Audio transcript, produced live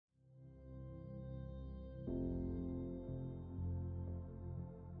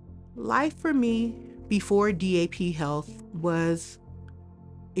Life for me before DAP Health was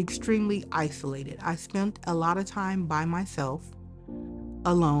extremely isolated. I spent a lot of time by myself,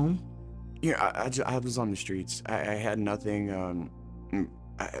 alone. Yeah, I was on the streets. I had nothing.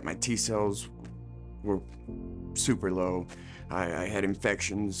 My T cells were super low. I had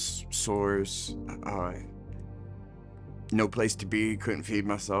infections, sores, no place to be. Couldn't feed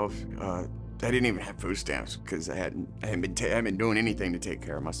myself. I didn't even have food stamps because I hadn't been doing anything to take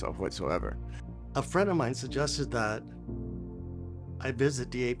care of myself whatsoever. A friend of mine suggested that I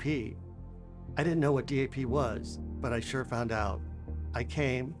visit DAP. I didn't know what DAP was, but I sure found out. I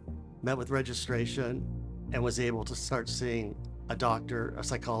came, met with registration, and was able to start seeing a doctor, a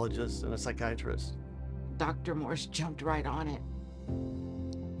psychologist, and a psychiatrist. Dr. Morse jumped right on it.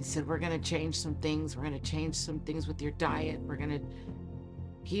 He said, we're going to change some things. We're going to change some things with your diet.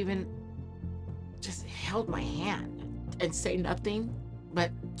 He even just held my hand and say nothing,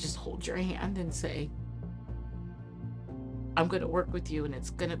 but just hold your hand and say, I'm going to work with you and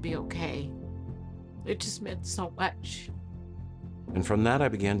it's going to be okay. It just meant so much. And from that, I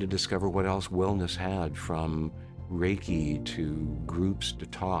began to discover what else wellness had, from Reiki to groups to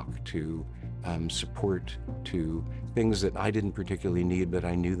talk to support to things that I didn't particularly need, but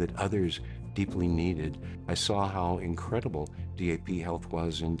I knew that others deeply needed. I saw how incredible DAP Health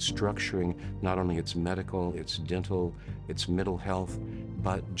was in structuring not only its medical, its dental, its mental health,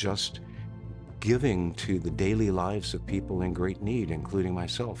 but just giving to the daily lives of people in great need, including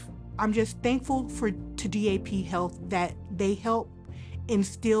myself. I'm just thankful to DAP Health that they help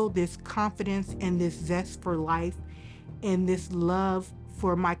instill this confidence and this zest for life and this love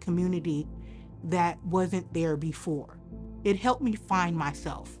for my community that wasn't there before. It helped me find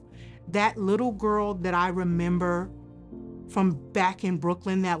myself. That little girl that I remember from back in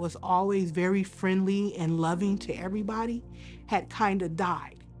Brooklyn that was always very friendly and loving to everybody had kind of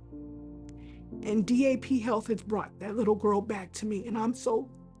died. And DAP Health has brought that little girl back to me, and I'm so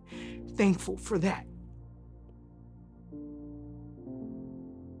thankful for that.